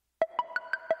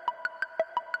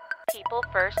People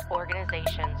first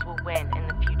organizations will win in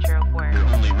the future of work. Your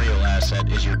only real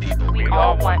asset is your people. We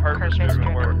all want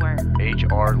purpose-driven work.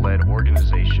 HR-led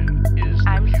organization is the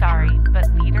I'm future. sorry,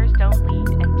 but leaders don't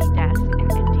lead empty desks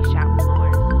and empty shop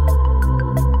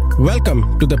floors.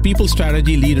 Welcome to the People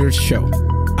Strategy Leaders Show.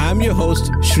 I'm your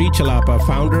host, Sri Chalapa,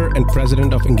 founder and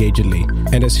president of Engagedly,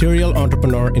 and a serial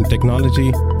entrepreneur in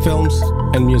technology, films,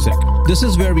 and music. This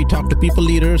is where we talk to people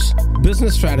leaders,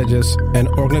 business strategists, and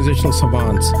organizational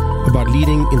savants about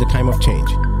leading in the time of change.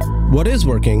 What is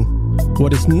working,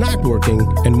 what is not working,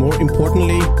 and more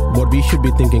importantly, what we should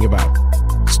be thinking about.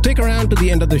 Stick around to the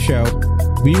end of the show.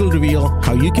 We will reveal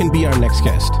how you can be our next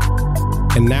guest.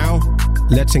 And now,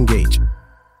 let's engage.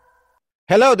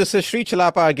 Hello, this is Sri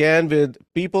Chalapa again with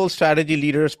People Strategy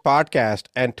Leaders Podcast.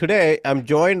 And today I'm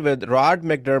joined with Rod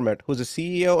McDermott, who's the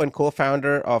CEO and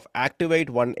co-founder of Activate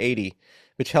 180,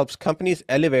 which helps companies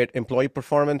elevate employee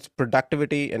performance,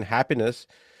 productivity, and happiness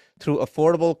through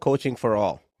affordable coaching for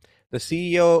all. The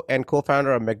CEO and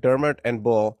co-founder of McDermott and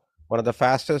Bull, one of the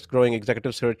fastest growing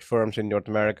executive search firms in North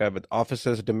America with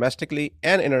offices domestically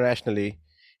and internationally.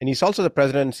 And he's also the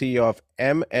president and CEO of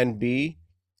M&B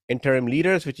Interim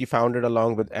Leaders, which he founded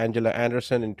along with Angela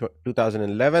Anderson in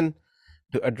 2011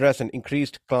 to address an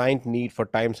increased client need for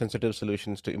time-sensitive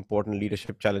solutions to important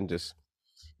leadership challenges.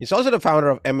 He's also the founder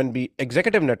of M&B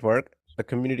Executive Network, the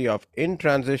community of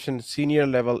in-transition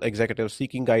senior-level executives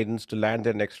seeking guidance to land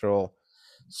their next role,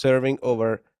 serving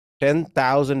over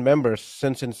 10,000 members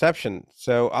since inception.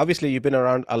 So obviously you've been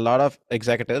around a lot of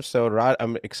executives. So Rod,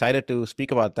 I'm excited to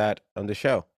speak about that on the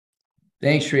show.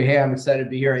 Thanks, Sri. Hey, I'm excited to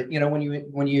be here. You know,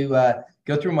 when you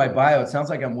go through my bio, it sounds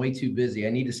like I'm way too busy.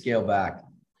 I need to scale back.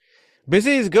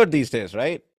 Busy is good these days,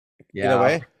 right? Yeah, in a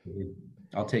way.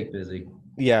 I'll take busy.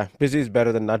 Yeah, busy is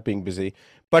better than not being busy.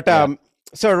 But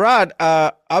so Rod,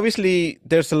 obviously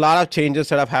there's a lot of changes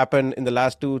that have happened in the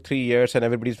last 2-3 years, and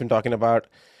everybody's been talking about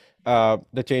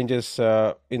the changes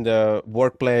in the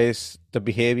workplace, the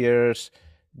behaviors,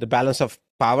 the balance of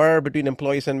power between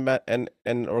employees and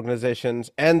organizations,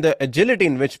 and the agility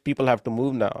in which people have to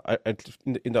move now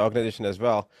in the organization as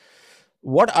well.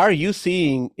 What are you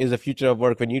seeing is the future of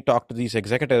work when you talk to these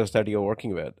executives that you're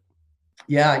working with?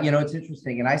 Yeah, it's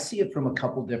interesting. And I see it from a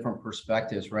couple different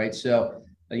perspectives, right? So,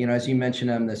 as you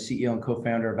mentioned, I'm the CEO and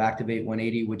co-founder of Activate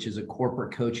 180, which is a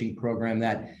corporate coaching program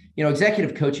that,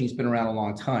 executive coaching has been around a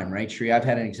long time, right, Sri? I've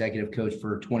had an executive coach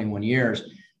for 21 years.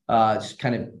 It's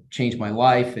kind of changed my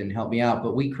life and helped me out.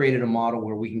 But we created a model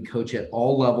where we can coach at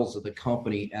all levels of the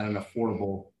company at an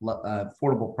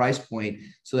affordable price point,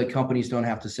 so that companies don't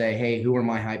have to say, hey, who are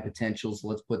my high potentials?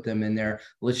 Let's put them in there.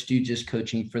 Let's do just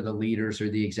coaching for the leaders or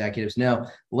the executives. No,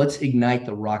 let's ignite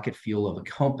the rocket fuel of a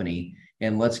company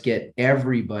and let's get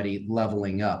everybody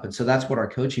leveling up. And so that's what our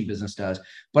coaching business does.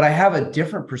 But I have a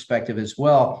different perspective as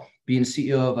well, being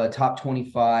CEO of a top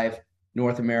 25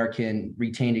 North American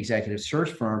retained executive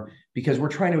search firm, because we're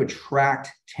trying to attract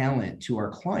talent to our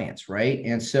clients, right?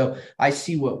 And so I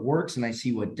see what works and I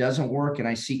see what doesn't work, and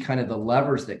I see kind of the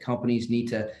levers that companies need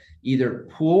to either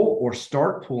pull or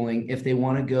start pulling if they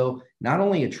want to go not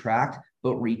only attract,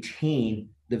 but retain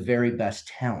the very best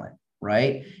talent,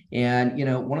 right? And,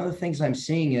 one of the things I'm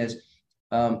seeing is,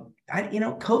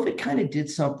 COVID kind of did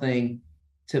something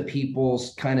to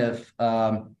people's kind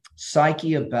of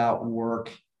psyche about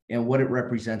work and what it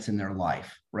represents in their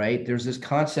life, right? There's this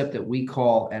concept that we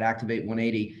call at Activate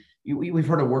 180, we've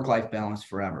heard of work-life balance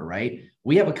forever, right?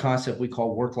 We have a concept we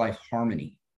call work-life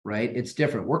harmony, right? It's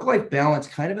different. Work-life balance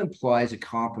kind of implies a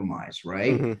compromise,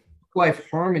 right? Mm-hmm. Work-life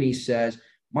harmony says,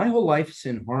 my whole life is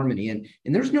in harmony, and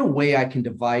there's no way I can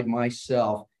divide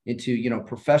myself into,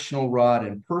 professional Rod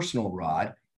and personal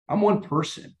Rod. I'm one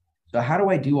person. So how do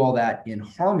I do all that in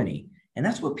harmony? And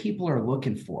that's what people are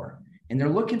looking for. And they're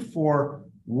looking for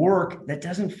work that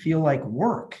doesn't feel like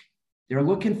work. They're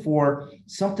looking for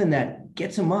something that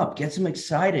gets them up, gets them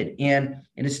excited. And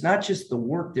it's not just the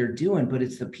work they're doing, but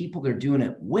it's the people they're doing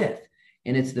it with.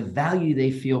 And it's the value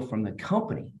they feel from the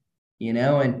company, and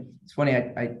it's funny,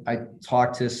 I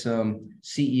talked to some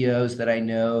CEOs that I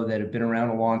know that have been around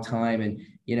a long time, and,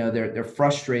 they're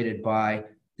frustrated by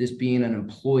this being an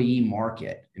employee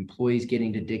market, employees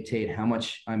getting to dictate how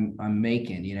much I'm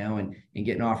making, and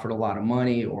getting offered a lot of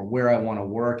money or where I want to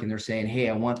work. And they're saying, hey,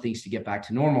 I want things to get back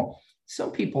to normal.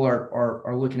 Some people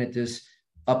are looking at this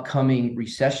upcoming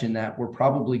recession that we're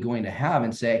probably going to have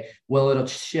and say, well, it'll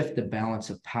shift the balance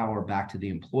of power back to the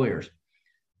employers.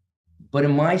 But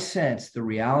in my sense, the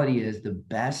reality is the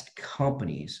best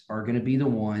companies are going to be the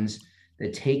ones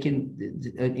that take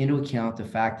into account the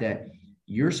fact that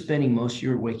you're spending most of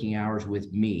your waking hours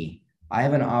with me. I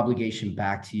have an obligation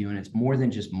back to you, and it's more than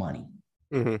just money.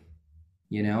 Mm-hmm.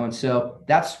 And so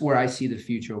that's where I see the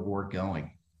future of work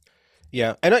going.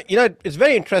 Yeah, and it's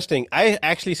very interesting. I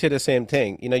actually say the same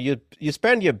thing. You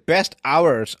spend your best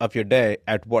hours of your day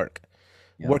at work,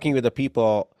 Yeah. working with the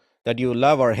people that you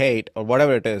love or hate or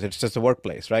whatever it is. It's just a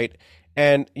workplace, right?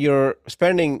 And you're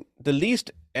spending the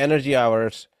least energy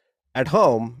hours at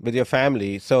home with your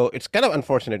family. So it's kind of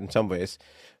unfortunate in some ways.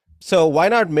 So why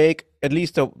not make at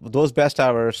least those best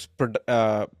hours,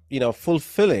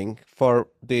 fulfilling for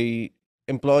the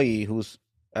employee who's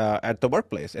at the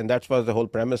workplace? And that was the whole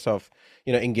premise of,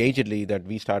 Engagedly, that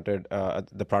we started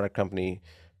the product company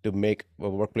to make a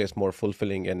workplace more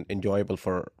fulfilling and enjoyable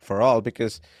for all,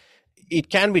 because it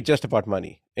can be just about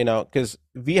money, because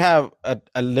we have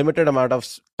a limited amount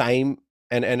of time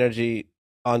and energy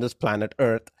on this planet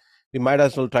Earth. We might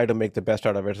as well try to make the best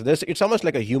out of it. So it's almost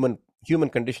like a human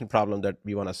condition problem that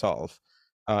we want to solve.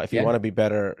 If you want to be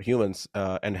better humans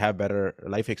and have better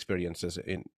life experiences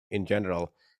in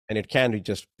general, and it can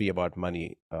just be about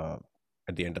money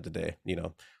at the end of the day,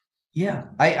 Yeah,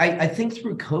 I think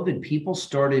through COVID, people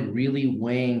started really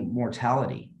weighing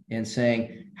mortality and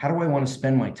saying, how do I want to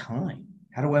spend my time?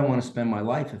 How do I want to spend my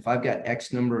life? If I've got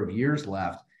X number of years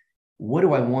left, what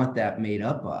do I want that made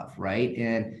up of, right?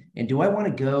 And do I want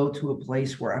to go to a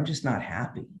place where I'm just not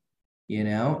happy?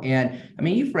 And I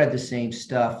mean, you've read the same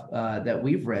stuff that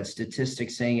we've read,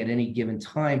 statistics saying at any given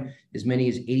time, as many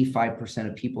as 85%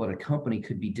 of people at a company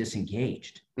could be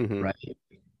disengaged, right?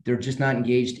 They're just not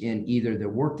engaged in either the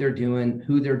work they're doing,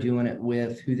 who they're doing it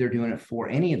with, who they're doing it for,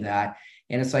 any of that.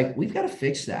 And it's like, we've got to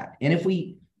fix that. And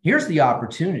here's the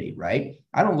opportunity, right?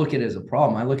 I don't look at it as a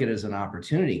problem. I look at it as an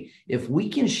opportunity. If we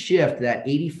can shift that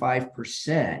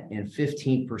 85% and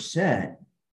 15%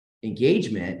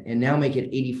 engagement and now make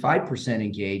it 85%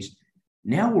 engaged,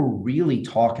 now we're really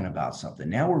talking about something.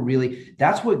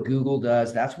 That's what Google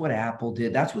does. That's what Apple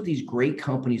did. That's what these great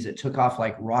companies that took off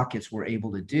like rockets were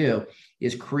able to do,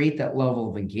 is create that level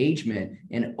of engagement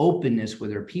and openness with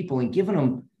their people and giving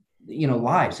them,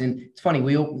 lives. And it's funny,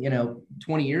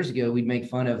 20 years ago, we'd make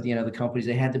fun of, the companies,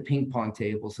 they had the ping pong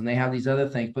tables and they have these other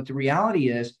things. But the reality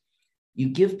is you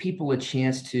give people a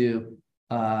chance to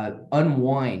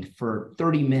unwind for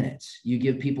 30 minutes. You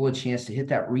give people a chance to hit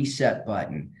that reset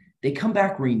button. They come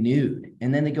back renewed,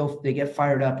 and then they get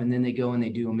fired up, and then they go and they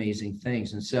do amazing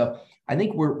things. And so I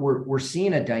think we're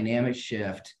seeing a dynamic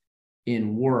shift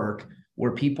in work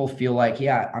where people feel like,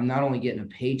 yeah, I'm not only getting a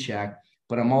paycheck,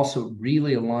 but I'm also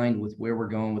really aligned with where we're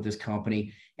going with this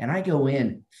company. And I go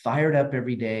in fired up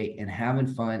every day and having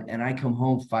fun, and I come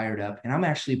home fired up, and I'm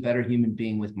actually a better human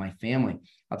being with my family.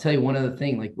 I'll tell you one other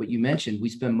thing, like what you mentioned, we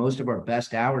spend most of our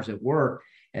best hours at work,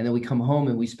 and then we come home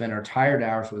and we spend our tired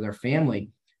hours with our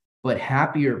family. But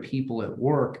happier people at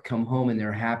work come home and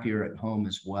they're happier at home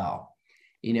as well.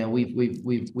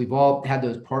 We've all had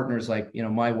those partners, like,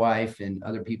 my wife and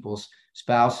other people's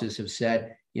spouses have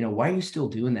said, why are you still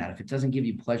doing that? If it doesn't give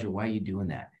you pleasure, why are you doing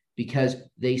that? Because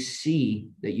they see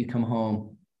that you come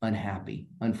home unhappy,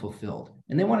 unfulfilled,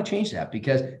 and they want to change that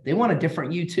because they want a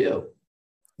different you too.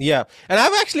 Yeah. And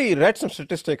I've actually read some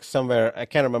statistics somewhere, I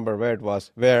can't remember where it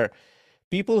was, where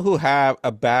people who have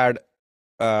a bad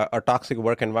or toxic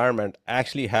work environment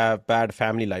actually have bad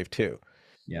family life too.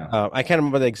 Yeah. I can't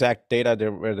remember the exact data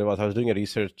where there was. I was doing a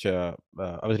research. I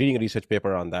was reading a research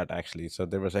paper on that actually. So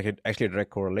there was actually a direct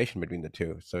correlation between the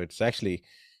two. So it's actually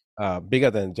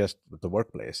bigger than just the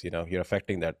workplace. You're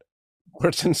affecting that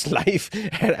person's life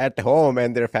at home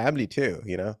and their family too.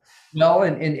 Well,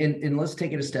 and let's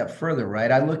take it a step further,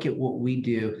 right? I look at what we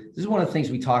do. This is one of the things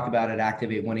we talk about at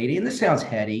Activate 180, and this sounds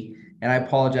heady, and I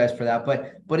apologize for that,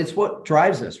 but it's what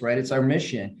drives us, right? It's our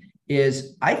mission.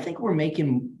 Is I think we're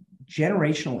making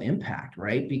generational impact,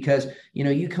 right? Because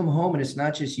you come home and it's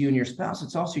not just you and your spouse,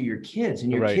 it's also your kids,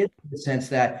 and your right. kids in the sense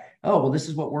that, oh, well, this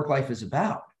is what work life is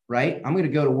about, right? I'm going to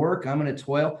go to work, I'm going to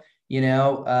toil.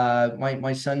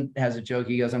 My son has a joke.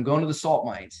 He goes, I'm going to the salt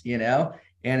mines,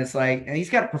 and it's like, and he's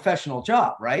got a professional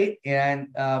job, right? And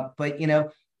but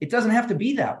it doesn't have to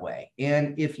be that way.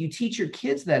 And if you teach your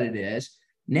kids that it is,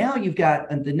 now you've got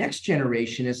the next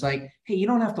generation is like, hey, you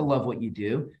don't have to love what you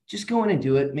do. Just go in and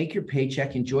do it. Make your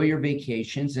paycheck, enjoy your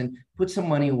vacations, and put some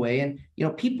money away. And,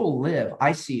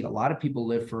 I see a lot of people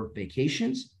live for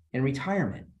vacations and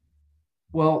retirement.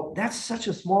 Well, that's such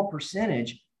a small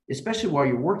percentage, especially while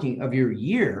you're working, of your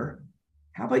year.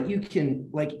 How about you can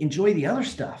enjoy the other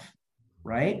stuff,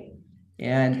 right?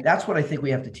 And that's what I think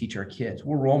we have to teach our kids.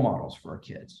 We're role models for our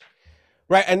kids.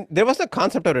 Right. And there was the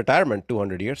concept of retirement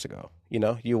 200 years ago.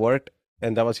 You worked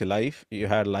and that was your life. You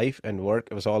had life and work.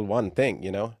 It was all one thing,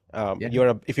 If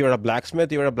you were a blacksmith,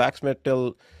 you were a blacksmith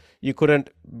till you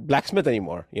couldn't blacksmith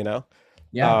anymore,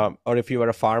 Yeah. Or if you were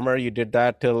a farmer, you did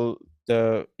that till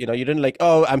you didn't like,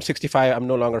 oh, I'm 65, I'm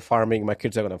no longer farming, my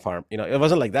kids are going to farm. It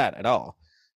wasn't like that at all,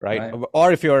 right? Right.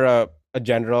 Or if you're a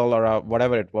general or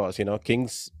whatever it was,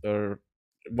 kings or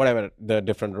whatever the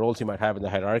different roles you might have in the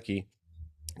hierarchy,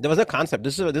 there was a concept.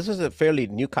 This is a fairly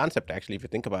new concept, actually, if you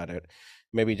think about it.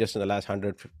 Maybe just in the last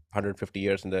 150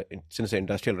 years since the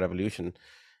Industrial Revolution,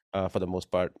 for the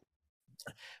most part.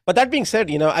 But that being said,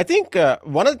 I think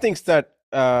one of the things that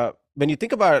when you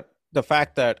think about the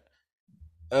fact that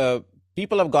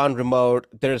people have gone remote,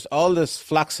 there's all this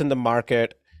flux in the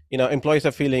market. Employees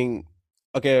are feeling,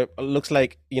 okay, looks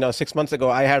like 6 months ago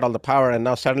I had all the power, and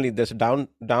now suddenly there's a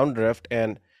downdrift,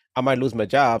 and I might lose my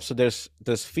job. So there's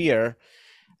this fear.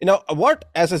 What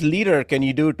as a leader can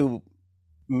you do to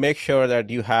make sure that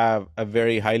you have a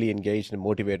very highly engaged and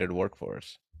motivated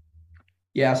workforce?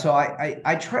 Yeah, so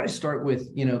I try to start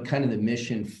with, kind of the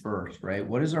mission first, right?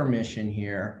 What is our mission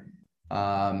here?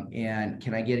 And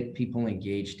can I get people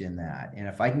engaged in that? And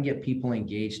if I can get people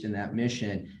engaged in that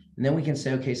mission, and then we can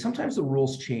say, okay, sometimes the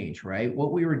rules change, right?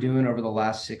 What we were doing over the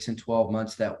last 6 and 12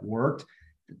 months that worked,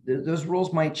 those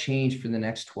rules might change for the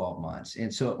next 12 months.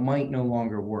 And so it might no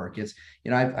longer work. It's,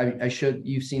 I showed,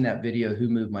 you've seen that video, Who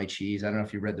Moved My Cheese? I don't know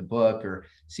if you read the book or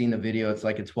seen the video. It's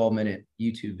like a 12-minute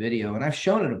YouTube video. And I've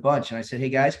shown it a bunch. And I said, hey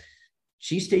guys,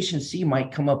 cheese station C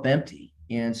might come up empty.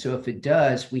 And so if it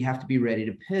does, we have to be ready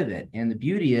to pivot. And the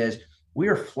beauty is we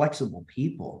are flexible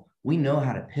people. We know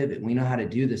how to pivot. We know how to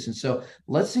do this. And so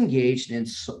let's get engaged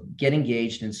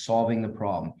in solving the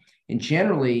problem. And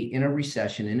generally, in a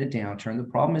recession, in a downturn, the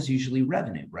problem is usually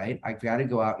revenue, right? I've got to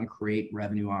go out and create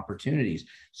revenue opportunities.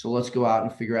 So let's go out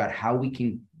and figure out how we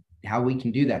can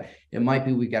do that. It might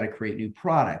be we've got to create new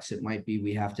products. It might be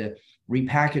we have to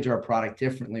repackage our product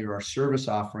differently or our service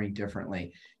offering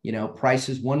differently. Price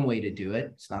is one way to do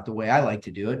it. It's not the way I like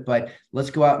to do it, but let's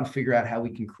go out and figure out how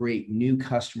we can create new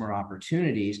customer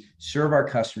opportunities, serve our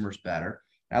customers better.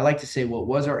 I like to say what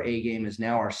was our A game is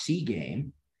now our C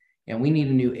game. And we need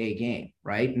a new A game,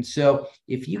 right? And so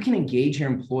if you can engage your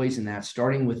employees in that,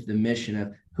 starting with the mission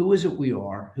of who is it we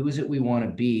are, who is it we want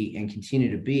to be and continue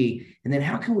to be, and then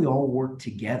how can we all work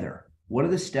together? What are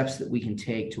the steps that we can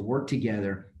take to work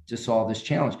together to solve this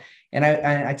challenge? And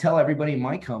I tell everybody in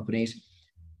my companies,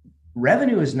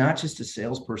 revenue is not just a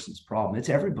salesperson's problem, it's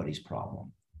everybody's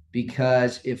problem.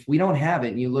 Because if we don't have it,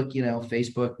 and you look,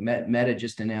 Facebook, Meta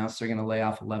just announced they're going to lay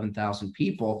off 11,000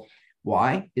 people.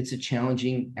 Why? It's a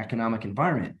challenging economic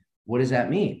environment. What does that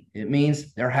mean? It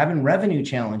means they're having revenue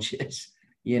challenges,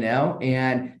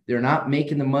 and they're not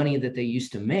making the money that they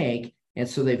used to make. And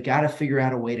so they've got to figure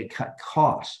out a way to cut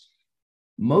costs.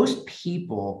 Most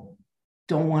people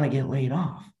don't want to get laid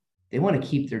off. They want to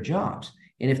keep their jobs.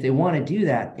 And if they want to do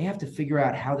that, they have to figure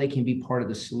out how they can be part of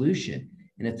the solution.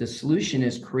 And if the solution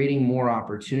is creating more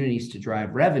opportunities to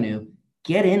drive revenue,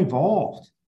 get involved.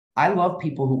 I love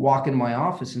people who walk into my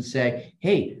office and say,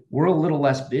 hey, we're a little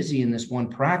less busy in this one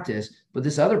practice, but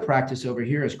this other practice over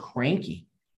here is cranky.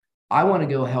 I want to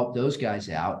go help those guys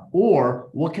out. Or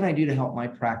what can I do to help my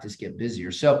practice get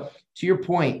busier? So to your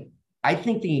point, I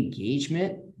think the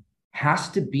engagement has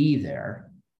to be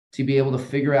there to be able to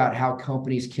figure out how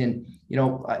companies can,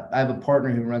 I have a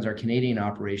partner who runs our Canadian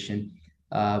operation.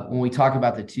 When we talk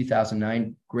about the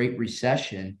 2009 Great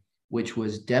Recession, which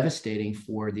was devastating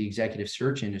for the executive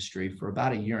search industry for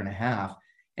about a year and a half.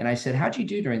 And I said, how'd you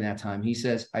do during that time? He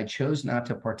says, I chose not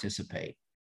to participate.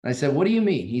 And I said, what do you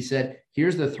mean? He said,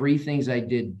 here's the 3 things I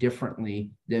did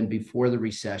differently than before the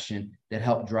recession that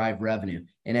helped drive revenue.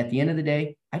 And at the end of the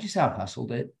day, I just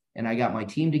out-hustled it. And I got my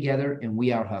team together and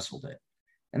we out-hustled it.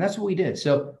 And that's what we did.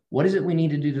 So what is it we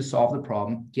need to do to solve the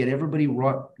problem? Get everybody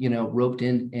roped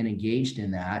in and engaged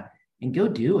in that. And go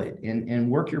do it and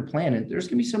work your plan. And there's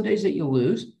going to be some days that you'll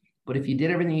lose, but if you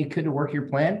did everything you could to work your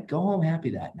plan, go home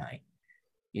happy that night,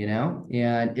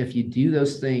 and if you do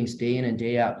those things day in and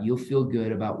day out, you'll feel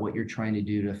good about what you're trying to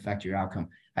do to affect your outcome.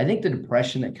 I think the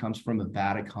depression that comes from a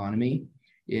bad economy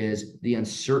is the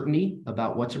uncertainty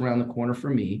about what's around the corner for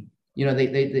me.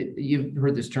 You've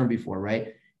heard this term before,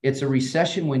 right? It's a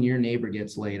recession when your neighbor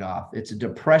gets laid off. It's a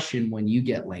depression when you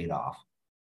get laid off.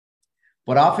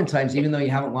 But oftentimes, even though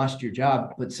you haven't lost your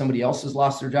job, but somebody else has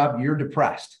lost their job, you're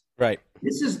depressed. Right.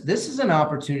 This is an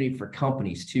opportunity for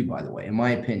companies too, by the way, in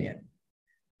my opinion.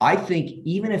 I think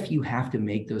even if you have to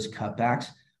make those cutbacks,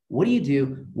 what do you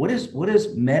do? What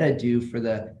does Meta do for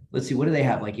the, let's see, what do they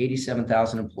have? Like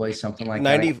 87,000 employees, something like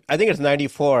 90, that? I think it's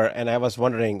 94. And I was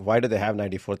wondering, why do they have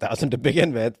 94,000 to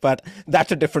begin with? But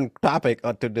that's a different topic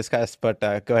to discuss, but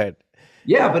go ahead.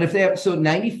 Yeah, but if they have, so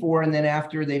 94, and then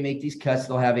after they make these cuts,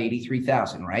 they'll have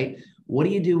 83,000, right? What do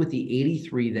you do with the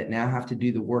 83 that now have to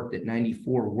do the work that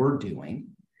 94 were doing?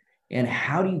 And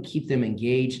how do you keep them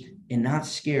engaged and not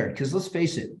scared? Because let's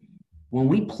face it, when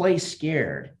we play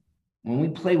scared, when we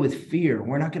play with fear,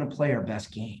 we're not going to play our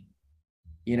best game.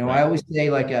 You know, right. I always say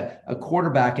like a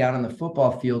quarterback out on the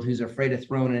football field who's afraid of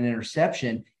throwing an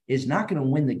interception is not going to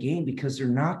win the game because they're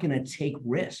not going to take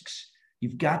risks.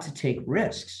 You've got to take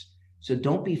risks. So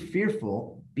don't be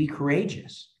fearful, be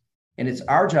courageous. And it's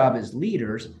our job as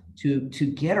leaders to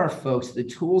get our folks the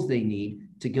tools they need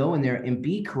to go in there and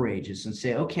be courageous and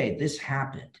say, okay, this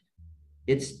happened.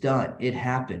 It's done. It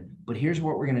happened. But here's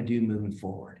what we're going to do moving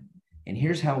forward. And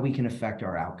here's how we can affect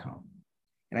our outcome.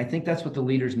 And I think that's what the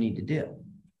leaders need to do.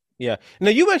 Yeah.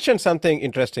 Now, you mentioned something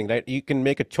interesting, right? You can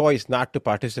make a choice not to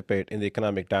participate in the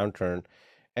economic downturn.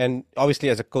 And obviously,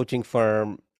 as a coaching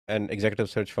firm and executive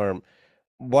search firm,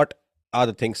 what are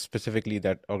the things specifically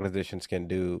that organizations can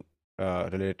do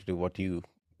related to what you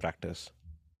practice?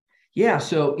 Yeah.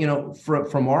 So, you know,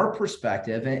 from our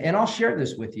perspective, and I'll share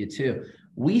this with you too,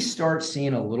 we start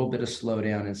seeing a little bit of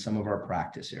slowdown in some of our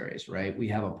practice areas, right? We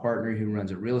have a partner who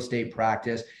runs a real estate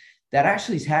practice that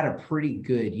actually has had a pretty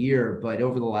good year, but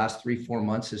over the last 3-4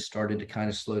 months has started to kind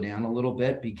of slow down a little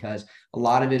bit because a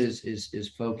lot of it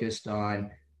is focused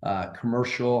on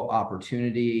commercial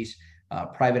opportunities,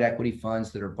 private equity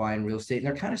funds that are buying real estate. And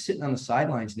they're kind of sitting on the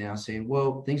sidelines now saying,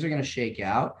 well, things are going to shake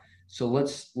out. So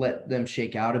let's let them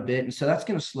shake out a bit. And so that's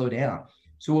going to slow down.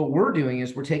 So what we're doing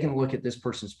is we're taking a look at this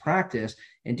person's practice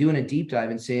and doing a deep dive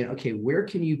and saying, okay, where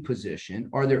can you position?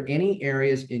 Are there any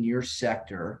areas in your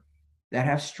sector that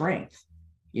have strength?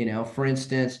 You know, for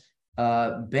instance,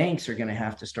 banks are going to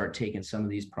have to start taking some of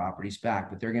these properties back,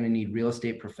 but they're going to need real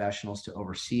estate professionals to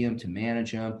oversee them, to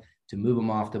manage them, to move them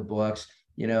off the books.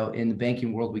 You know, in the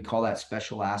banking world, we call that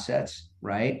special assets,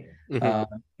 right?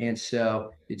 Mm-hmm. And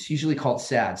so it's usually called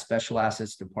SAD, Special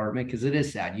Assets Department, because it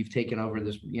is sad. You've taken over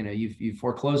this, you know, you've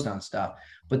foreclosed on stuff,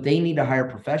 but they need to hire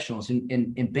professionals.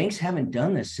 And banks haven't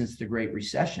done this since the Great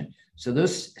Recession. So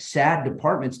those SAD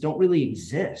departments don't really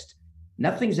exist.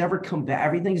 Nothing's ever come back.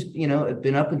 Everything's, you know,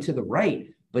 been up and to the right,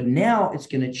 but now it's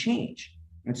going to change.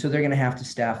 And so they're going to have to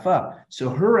staff up. So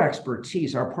her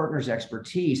expertise, our partner's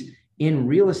expertise in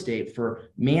real estate for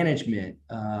management,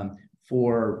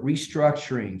 for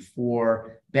restructuring,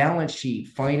 for balance sheet,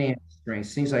 finance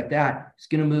strengths, things like that, is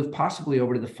going to move possibly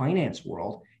over to the finance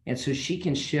world. And so she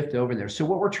can shift over there. So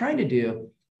what we're trying to do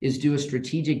is do a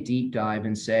strategic deep dive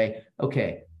and say,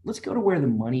 okay, let's go to where the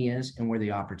money is and where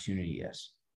the opportunity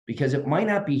is. Because it might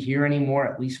not be here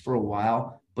anymore, at least for a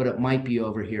while, but it might be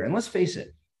over here. And let's face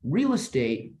it, real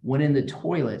estate went in the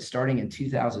toilet starting in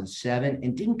 2007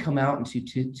 and didn't come out until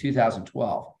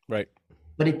 2012. Right.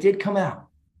 But it did come out.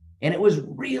 And it was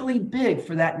really big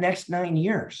for that next 9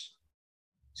 years.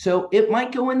 So it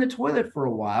might go in the toilet for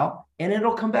a while and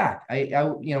it'll come back. I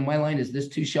you know, my line is this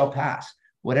too shall pass.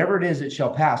 Whatever it is, it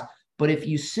shall pass. But if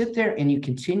you sit there and you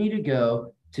continue to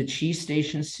go to cheese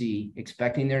station C,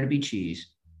 expecting there to be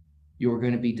cheese, you're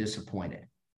going to be disappointed.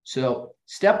 So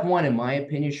step one, in my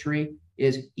opinion, Sri,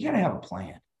 is you got to have a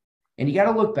plan. And you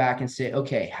got to look back and say,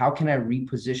 okay, how can I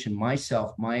reposition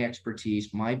myself, my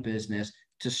expertise, my business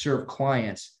to serve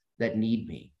clients that need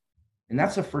me? And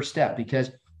that's the first step,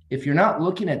 because if you're not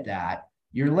looking at that,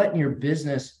 you're letting your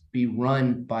business be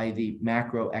run by the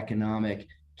macroeconomic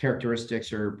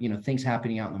characteristics or, you know, things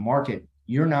happening out in the market.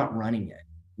 You're not running it.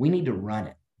 We need to run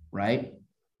it, right?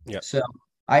 Yeah. So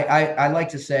I like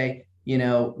to say, you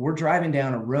know, we're driving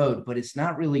down a road, but it's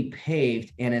not really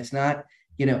paved, and it's not,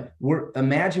 you know,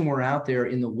 imagine we're out there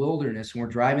in the wilderness and we're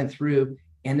driving through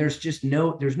and there's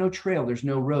no trail, there's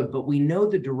no road, but we know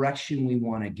the direction we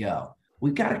want to go.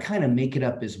 We've got to kind of make it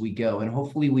up as we go. And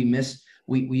hopefully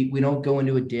we don't go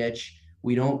into a ditch.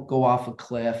 We don't go off a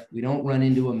cliff. We don't run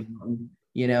into a mountain,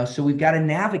 you know, so we've got to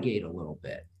navigate a little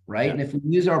bit. Right. Yeah. And if we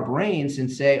use our brains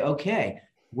and say, okay,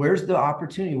 where's the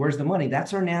opportunity? Where's the money?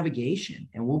 That's our navigation.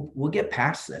 And we'll get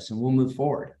past this and we'll move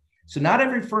forward. So not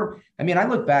every firm, I mean, I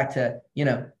look back to, you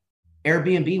know,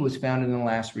 Airbnb was founded in the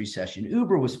last recession.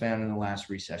 Uber was founded in the last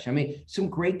recession. I mean, some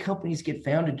great companies get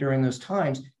founded during those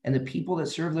times, and the people that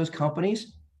serve those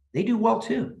companies, they do well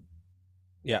too.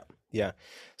 Yeah. Yeah.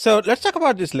 So let's talk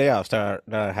about these layoffs that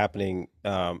are happening.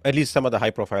 At least some of the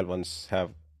high profile ones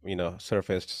have, you know,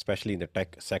 surfaced, especially in the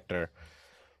tech sector.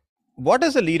 What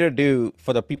does a leader do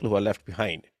for the people who are left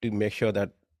behind to make sure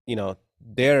that, you know,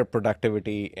 their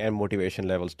productivity and motivation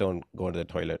levels don't go to the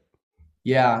toilet?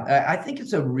 Yeah, I think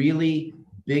it's a really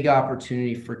big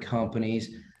opportunity for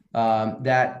companies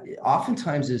that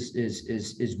oftentimes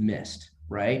is missed,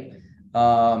 right?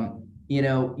 You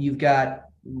know, you've got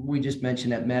we just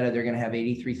mentioned at Meta, they're going to have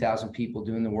 83,000 people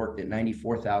doing the work that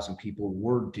 94,000 people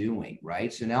were doing,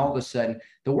 right? So now all of a sudden,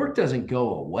 the work doesn't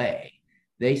go away.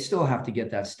 They still have to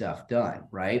get that stuff done,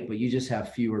 right? But you just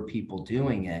have fewer people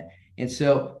doing it. And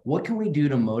so what can we do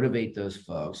to motivate those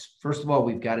folks? First of all,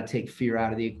 we've got to take fear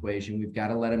out of the equation. We've got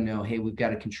to let them know, hey, we've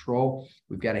got a control.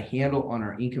 We've got a handle on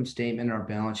our income statement, our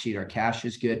balance sheet, our cash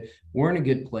is good. We're in a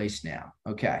good place now.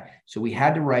 Okay. So we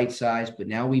had to right size, but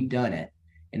now we've done it.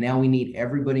 And now we need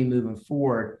everybody moving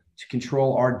forward to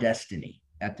control our destiny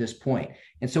at this point.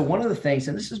 And so one of the things,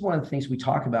 and this is one of the things we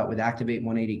talk about with Activate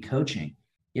 180 coaching,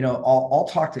 you know, I'll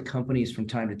talk to companies from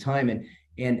time to time,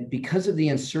 and because of the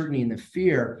uncertainty and the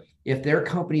fear, if their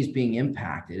company's being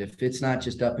impacted, if it's not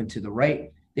just up and to the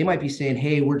right, they might be saying,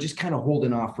 hey, we're just kind of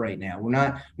holding off right now. We're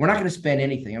not going to spend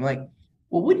anything. I'm like,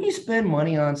 well, wouldn't you spend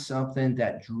money on something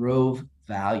that drove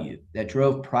value, that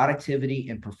drove productivity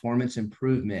and performance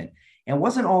improvement, and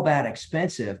wasn't all that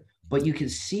expensive, but you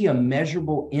could see a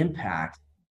measurable impact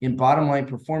in bottom line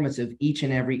performance of each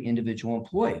and every individual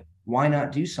employee? Why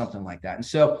not do something like that? And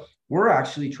so we're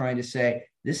actually trying to say,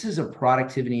 this is a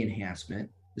productivity enhancement.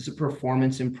 This is a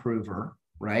performance improver,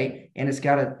 right? And it's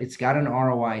got an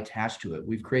ROI attached to it.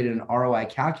 We've created an ROI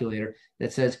calculator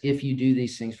that says, if you do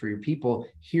these things for your people,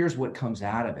 here's what comes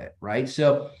out of it, right?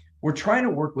 So we're trying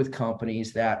to work with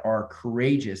companies that are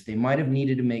courageous. They might have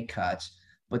needed to make cuts,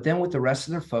 but then with the rest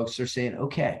of their folks, they're saying,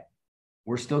 okay,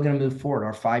 we're still going to move forward.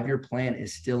 Our 5-year plan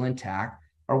is still intact.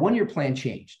 Our 1-year plan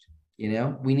changed. You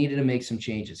know, we needed to make some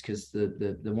changes because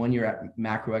the 1-year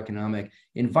macroeconomic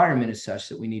environment is such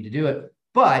that we need to do it.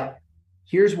 But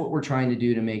here's what we're trying to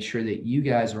do to make sure that you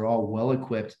guys are all well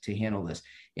equipped to handle this.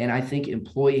 And I think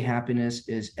employee happiness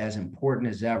is as important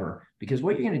as ever, because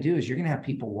what you're going to do is you're going to have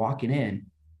people walking in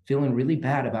feeling really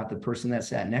bad about the person that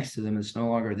sat next to them that's no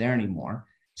longer there anymore,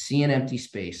 seeing empty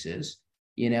spaces,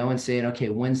 you know, and saying, okay,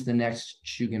 when's the next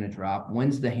shoe going to drop?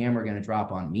 When's the hammer going to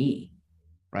drop on me?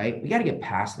 Right? We got to get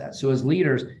past that. So as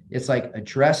leaders, it's like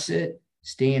address it,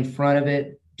 stay in front of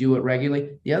it, do it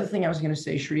regularly. The other thing I was going to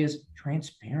say, Shri, is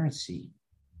transparency.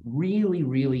 Really,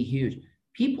 really huge.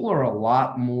 People are a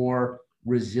lot more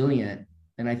resilient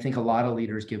than I think a lot of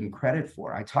leaders give them credit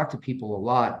for. I talk to people a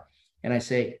lot and I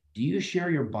say, do you share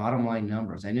your bottom line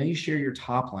numbers? I know you share your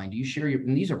top line. Do you share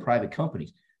and these are private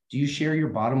companies. Do you share your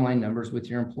bottom line numbers with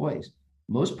your employees?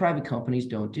 Most private companies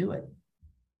don't do it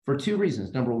for 2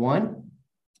 reasons. Number one,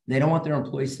 they don't want their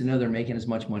employees to know they're making as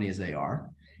much money as they are.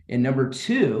 And number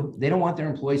 2, they don't want their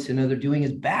employees to know they're doing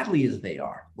as badly as they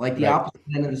are, like the opposite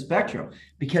end of the spectrum,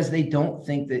 because they don't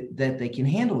think that they can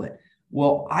handle it.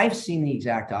 Well, I've seen the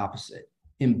exact opposite.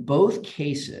 In both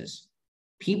cases,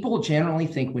 people generally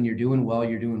think when you're doing well,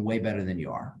 you're doing way better than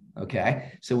you are.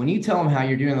 Okay. So when you tell them how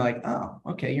you're doing, they're like, oh,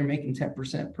 okay, you're making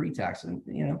 10% pre-tax and,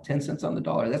 10 cents on the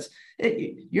dollar. That's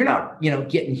it. You're not,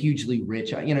 getting hugely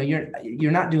rich.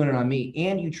 You're not doing it on me,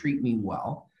 and you treat me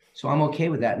well. So I'm okay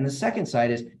with that. And the second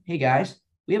side is, hey guys,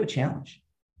 we have a challenge.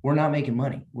 We're not making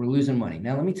money. We're losing money.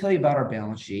 Now, let me tell you about our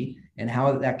balance sheet and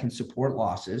how that can support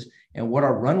losses and what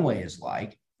our runway is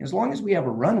like. As long as we have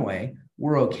a runway,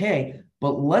 we're okay.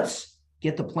 But let's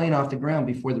get the plane off the ground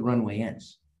before the runway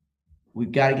ends.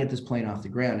 We've got to get this plane off the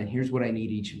ground. And here's what I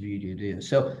need each of you to do.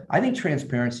 So I think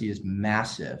transparency is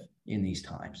massive in these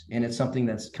times. And it's something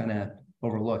that's kind of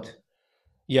overlooked.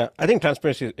 Yeah, I think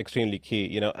transparency is extremely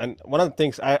key, and one of the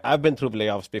things I've been through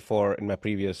layoffs before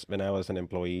when I was an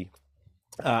employee.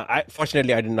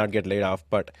 Fortunately, I did not get laid off,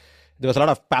 but there was a lot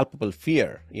of palpable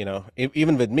fear,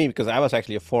 even with me, because I was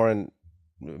actually a foreign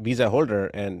visa holder.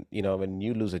 And, when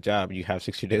you lose a job, you have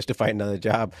 60 days to find another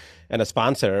job and a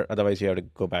sponsor. Otherwise, you have to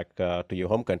go back to your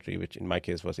home country, which in my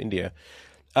case was India.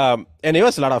 And it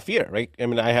was a lot of fear, right? I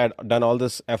mean, I had done all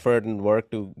this effort and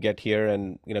work to get here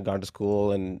and, gone to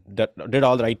school and did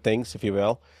all the right things, if you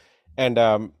will. And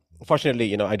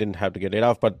fortunately, I didn't have to get laid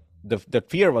off, but the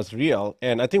fear was real.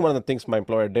 And I think one of the things my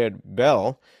employer did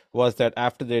well was that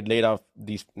after they laid off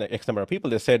these X number of people,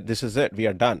 they said, this is it. We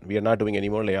are done. We are not doing any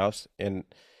more layoffs. And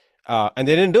they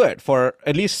didn't do it for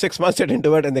at least 6 months. They didn't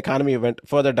do it. And the economy went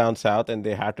further down south and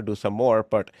they had to do some more.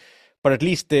 But at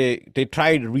least they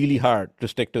tried really hard to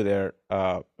stick to their,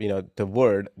 the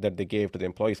word that they gave to the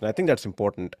employees. And I think that's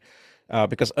important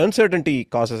because uncertainty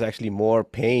causes actually more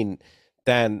pain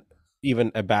than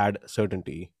even a bad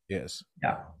certainty is.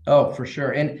 Yeah. Oh, for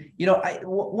sure. And,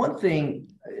 one thing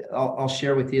I'll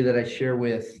share with you that I share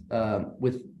with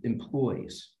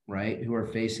employees, right, who are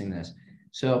facing this.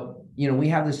 So, we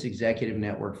have this executive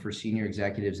network for senior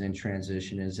executives in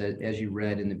transition, as you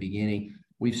read in the beginning.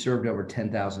 we've served over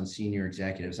 10,000 senior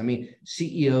executives. I mean,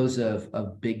 CEOs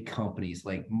of big companies,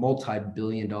 like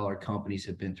multi-billion-dollar companies,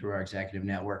 have been through our executive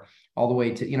network, all the way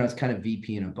to, it's kind of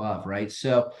VP and above, right?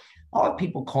 So I'll have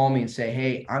people call me and say,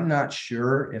 hey, I'm not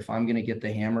sure if I'm going to get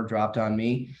the hammer dropped on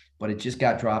me, but it just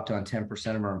got dropped on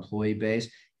 10% of our employee base.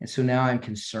 And so now I'm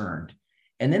concerned.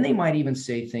 And then they might even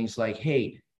say things like,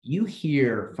 hey, you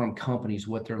hear from companies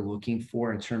what they're looking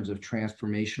for in terms of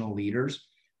transformational leaders.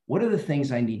 What are the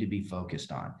things I need to be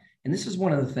focused on? And this is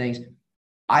one of the things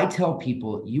I tell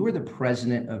people: you are the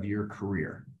president of your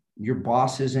career. Your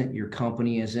boss isn't, your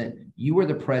company isn't. You are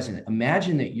the president.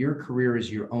 Imagine that your career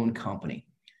is your own company.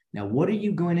 Now, what are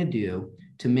you going to do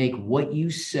to make what you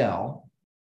sell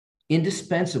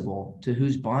indispensable to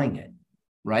who's buying it,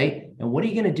 right? And what are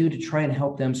you going to do to try and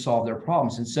help them solve their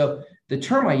problems? And so the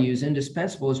term I use,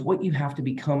 indispensable, is what you have to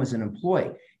become as an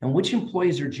employee. And which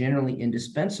employees are generally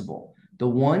indispensable? The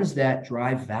ones that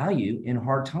drive value in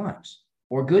hard times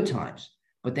or good times,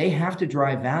 but they have to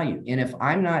drive value. And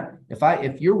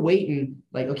if you're waiting,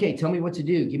 like, okay, tell me what to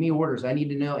do, give me orders, I need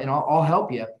to know, and I'll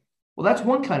help you. Well, that's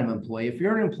one kind of employee. If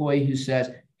you're an employee who says,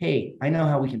 hey, I know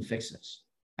how we can fix this.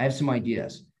 I have some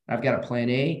ideas. I've got a plan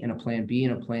A and a plan B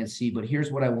and a plan C, but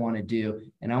here's what I want to do.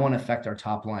 And I want to affect our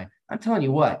top line. I'm telling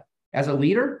you what, as a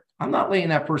leader, I'm not laying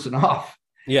that person off.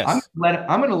 Yes.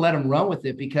 I'm going to let them run with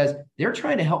it because they're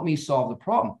trying to help me solve the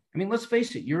problem. I mean, let's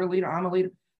face it, you're a leader, I'm a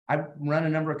leader. I run a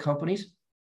number of companies.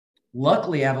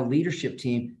 Luckily, I have a leadership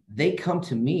team. They come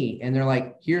to me and they're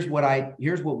like, here's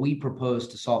what we propose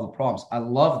to solve the problems. I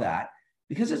love that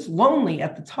because it's lonely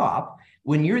at the top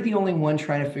when you're the only one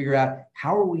trying to figure out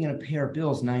how are we going to pay our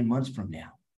bills 9 months from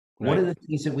now? Right. What are the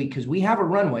things that because we have a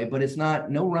runway, but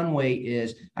no runway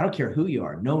is, I don't care who you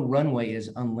are, no runway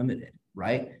is unlimited,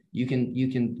 right? You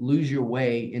can lose your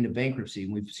way into bankruptcy.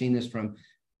 We've seen this from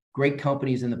great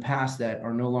companies in the past that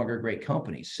are no longer great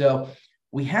companies. So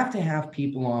we have to have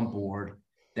people on board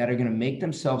that are going to make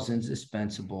themselves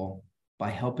indispensable by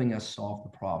helping us solve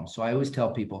the problem. So I always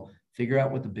tell people, figure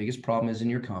out what the biggest problem is in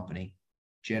your company.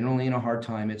 Generally in a hard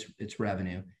time, it's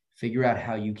revenue. Figure out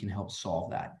how you can help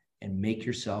solve that and make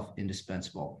yourself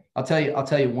indispensable. I'll tell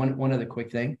you one other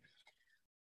quick thing.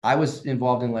 I was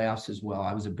involved in layoffs as well.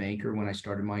 I was a banker when I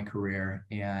started my career,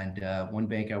 and one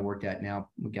bank I worked at now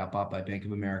got bought by Bank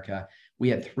of America. We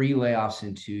had 3 layoffs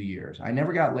in 2 years. I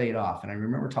never got laid off. And I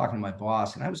remember talking to my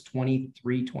boss, and I was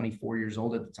 23, 24 years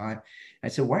old at the time. I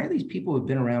said, why are these people who've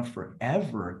been around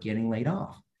forever getting laid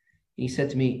off? And he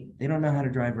said to me, they don't know how to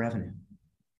drive revenue.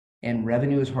 And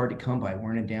revenue is hard to come by.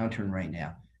 We're in a downturn right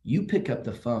now. You pick up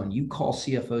the phone, you call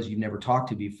CFOs you've never talked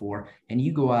to before, and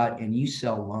you go out and you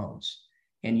sell loans.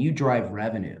 And you drive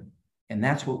revenue. And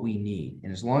that's what we need.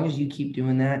 And as long as you keep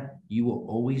doing that, you will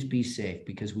always be safe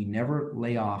because we never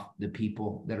lay off the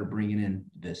people that are bringing in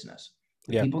business.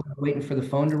 The people that are waiting for the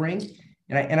phone to ring.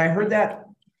 And I heard that,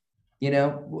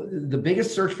 the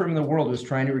biggest search firm in the world was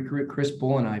trying to recruit Chris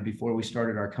Bull and I before we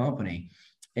started our company.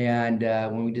 And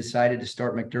when we decided to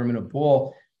start McDermott &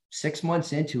 Bull, 6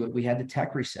 months into it, we had the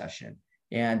tech recession.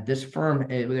 And this firm,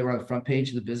 they were on the front page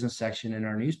of the business section in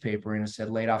our newspaper, and it said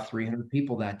laid off 300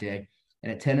 people that day.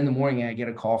 And at 10 in the morning, I get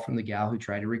a call from the gal who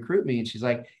tried to recruit me. And she's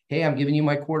like, hey, I'm giving you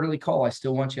my quarterly call. I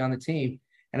still want you on the team.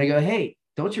 And I go, hey,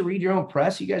 don't you read your own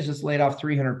press? You guys just laid off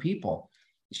 300 people.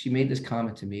 She made this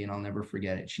comment to me, and I'll never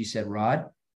forget it. She said, Rod,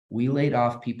 we laid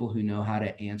off people who know how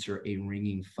to answer a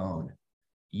ringing phone.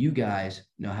 You guys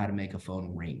know how to make a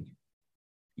phone ring.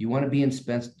 You want to be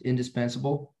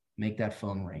indispensable? Make that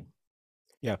phone ring.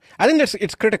 Yeah, I think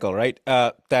it's critical, right?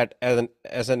 That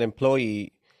as an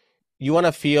employee, you want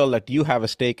to feel that you have a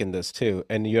stake in this too,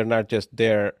 and you're not just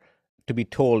there to be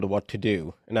told what to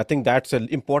do. And I think that's an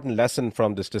important lesson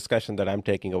from this discussion that I'm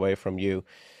taking away from you,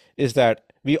 is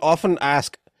that we often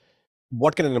ask,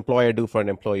 what can an employer do for an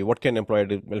employee? What can an employer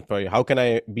do for an employee? How can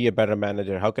I be a better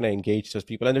manager? How can I engage those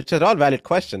people? And it's just all valid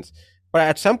questions. But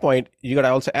at some point, you got to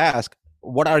also ask,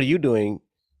 what are you doing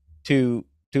to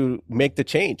make the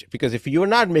change? Because if you're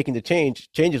not making the change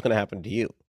is going to happen to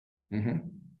you. Mm-hmm.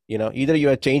 Either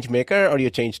you're a change maker or you're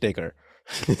a change taker,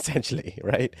 essentially,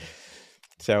 right?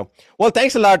 So, well,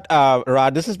 thanks a lot,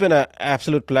 Rod. This has been an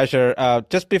absolute pleasure.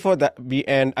 Just before that we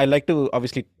end, I'd like to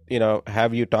obviously,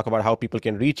 have you talk about how people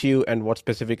can reach you and what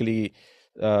specifically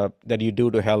that you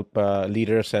do to help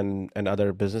leaders and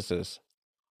other businesses.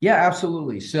 Yeah,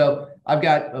 absolutely. So I've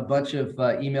got a bunch of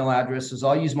email addresses.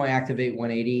 I'll use my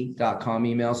activate180.com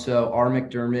email. So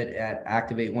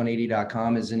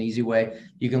rmcdermott@activate180.com is an easy way.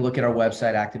 You can look at our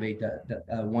website,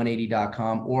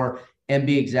 activate180.com, or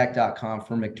mbexec.com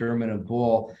for McDermott &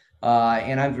 Bull.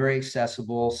 And I'm very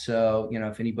accessible. So,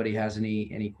 if anybody has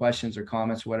any questions or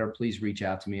comments or whatever, please reach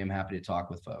out to me. I'm happy to talk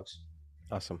with folks.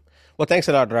 Awesome. Well, thanks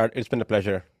a lot, Rod. It's been a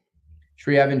pleasure.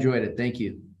 Sri, I've enjoyed it. Thank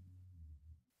you.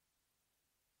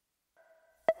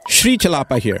 Sri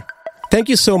Chalapa here. Thank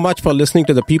you so much for listening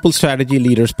to the People Strategy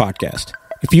Leaders podcast.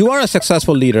 If you are a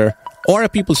successful leader or a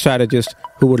people strategist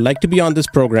who would like to be on this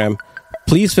program,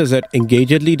 please visit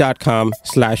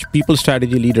engagedly.com/People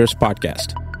Strategy Leaders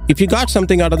podcast. If you got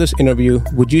something out of this interview,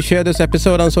 would you share this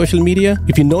episode on social media?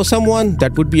 If you know someone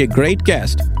that would be a great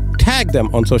guest, tag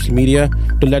them on social media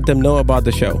to let them know about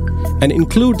the show and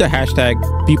include the hashtag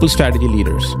People Strategy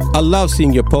Leaders. I love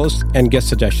seeing your posts and guest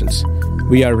suggestions.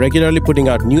 We are regularly putting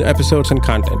out new episodes and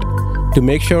content. To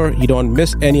make sure you don't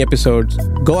miss any episodes,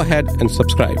 go ahead and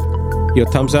subscribe. Your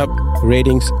thumbs up,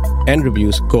 ratings, and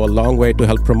reviews go a long way to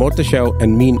help promote the show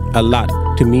and mean a lot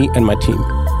to me and my team.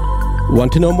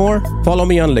 Want to know more? Follow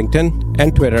me on LinkedIn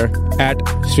and Twitter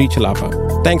 @Sri Chalapa.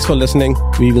 Thanks for listening.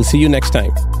 We will see you next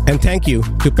time. And thank you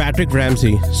to Patrick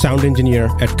Ramsey, sound engineer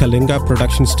at Kalinga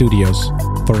Production Studios,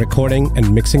 for recording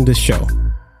and mixing this show.